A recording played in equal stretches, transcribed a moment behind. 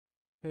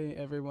Hey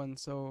everyone,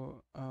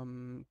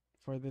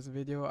 for this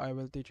video I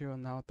will teach you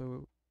on how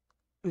to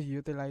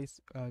utilize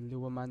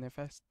Lua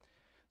Manifest.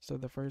 So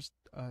the first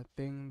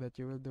thing that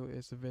you will do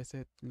is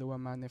visit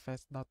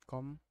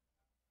luamanifest.com,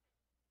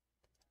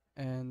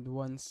 and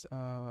once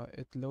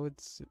it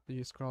loads,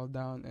 you scroll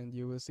down and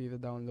you will see the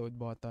download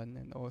button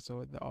and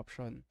also the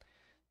option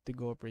to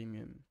go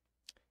premium.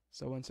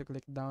 So once you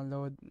click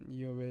download,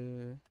 you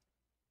will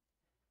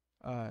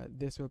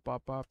this will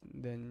pop up,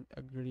 then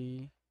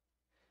agree,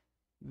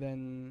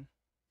 then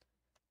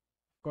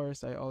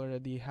course I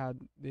already had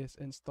this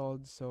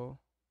installed, so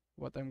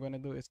what I'm gonna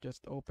do is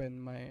just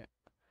open my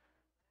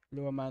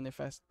Lua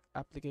Manifest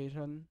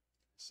application.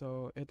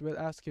 So it will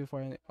ask you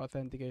for an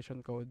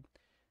authentication code.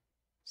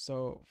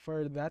 So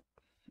for that,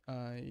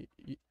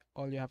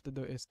 all you have to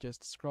do is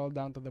just scroll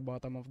down to the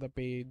bottom of the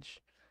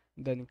page,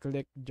 then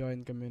click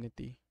join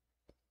community.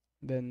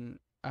 Then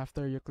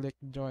after you click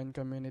join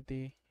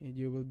community,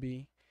 you will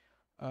be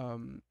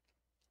um,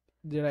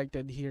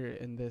 directed here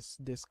in this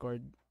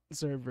Discord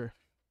server.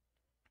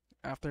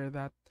 After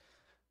that,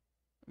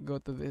 go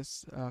to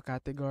this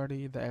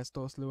category, the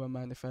Estos Lua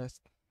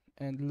Manifest,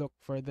 and look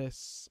for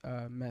this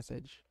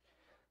message.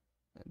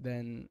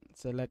 Then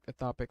select a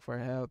topic for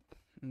help,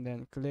 and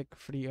then click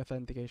free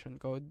authentication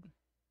code.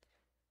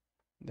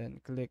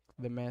 Then click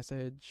the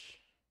message,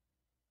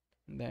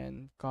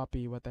 then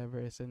copy whatever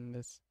is in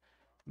this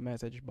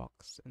message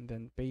box, and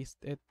then paste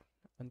it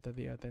onto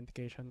the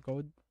authentication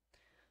code.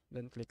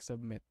 Then click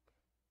submit.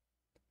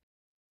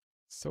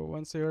 So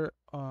once you're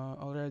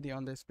already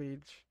on this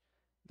page,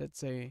 let's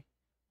say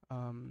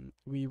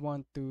we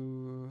want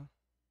to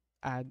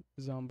add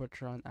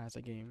Zombotron as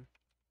a game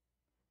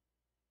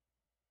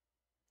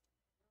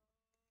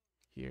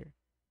here.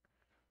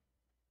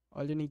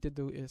 All you need to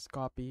do is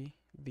copy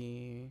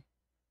the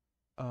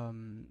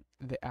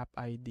app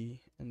ID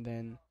and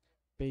then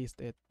paste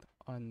it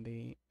on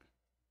the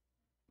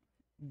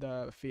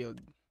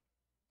field.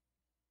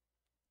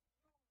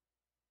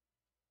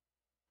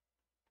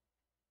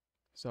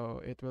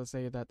 So it will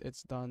say that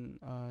it's done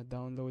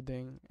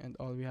downloading, and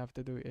all we have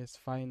to do is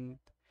find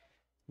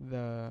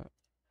the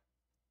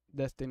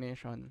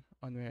destination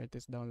on where it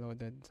is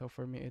downloaded. So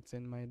for me, it's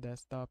in my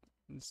desktop,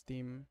 in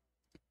Steam.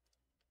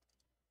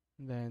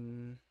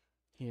 Then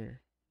here,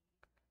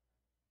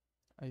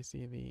 I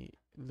see the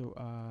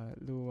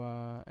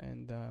Lua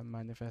and the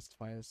manifest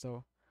file.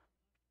 So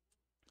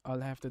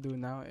all I have to do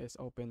now is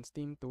open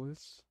Steam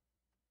Tools,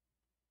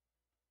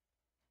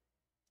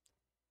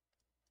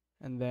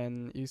 and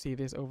then you see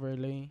this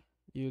overlay.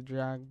 You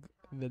drag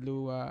the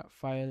Lua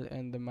file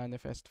and the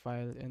manifest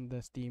file in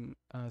the Steam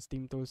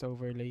Tools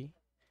overlay,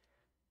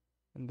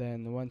 and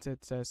then once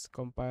it says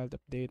compiled,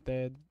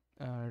 updated,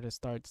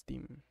 restart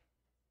Steam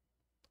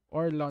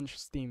or launch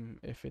Steam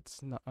if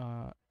it's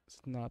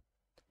not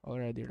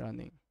already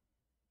running.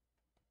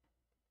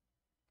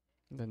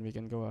 Then we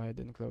can go ahead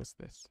and close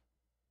this.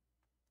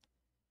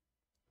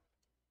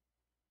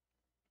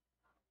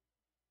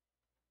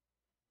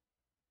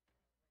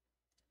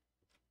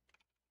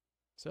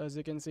 So as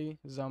you can see,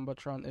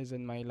 Zombotron is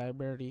in my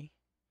library,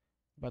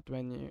 but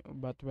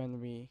when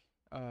we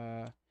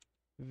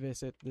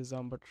visit the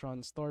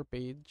Zombotron store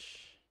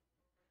page,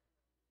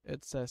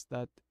 it says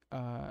that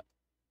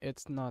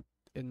it's not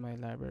in my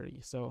library.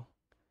 So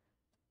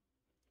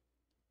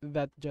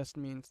that just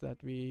means that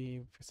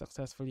we've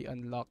successfully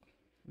unlocked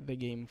the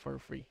game for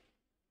free.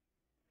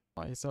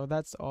 Okay, so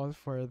that's all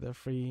for the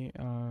free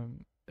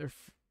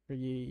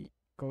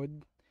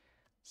code.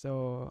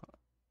 So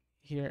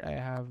here I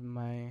have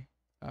my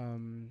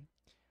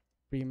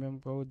premium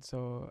code.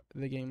 So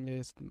the game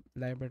list,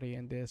 library,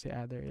 and DLC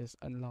adder is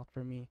unlocked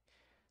for me.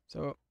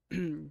 So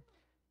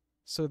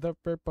so the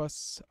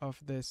purpose of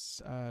this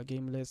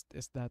game list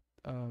is that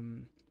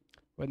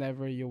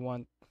whenever you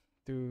want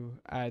to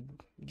add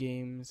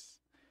games,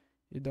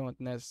 you don't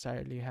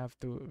necessarily have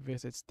to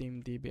visit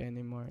SteamDB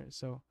anymore.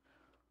 So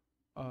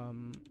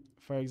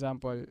for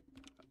example,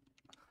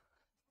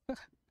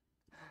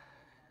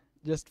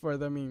 just for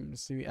the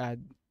memes, we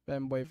add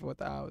Femboy Foot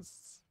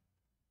House.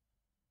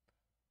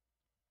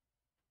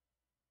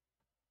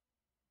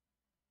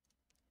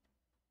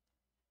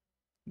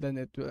 Then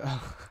it will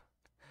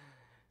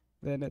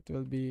then it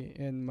will be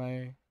in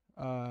my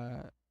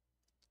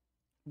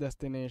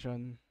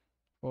destination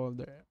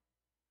folder.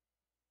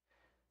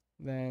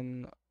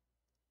 Then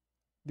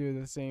do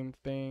the same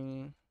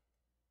thing,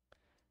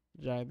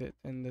 drag it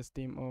in the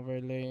Steam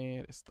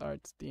overlay,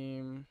 start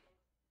Steam.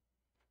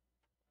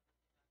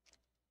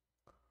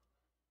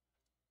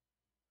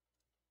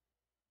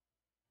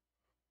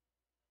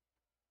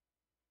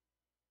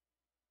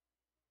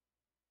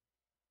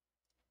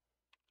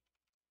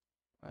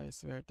 I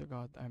swear to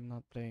God, I'm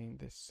not playing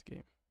this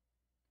game.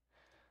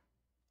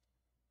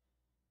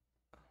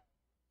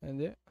 And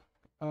yeah,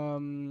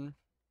 um,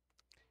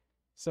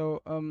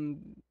 so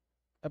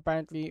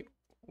apparently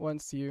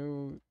once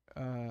you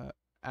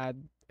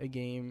add a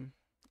game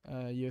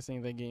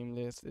using the game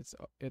list,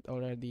 it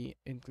already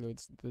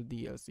includes the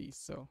DLC.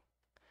 So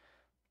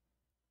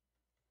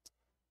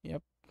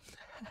yep,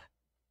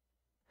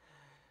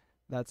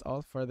 that's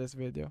all for this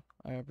video.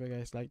 I hope you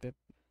guys liked it.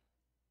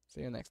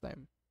 See you next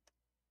time.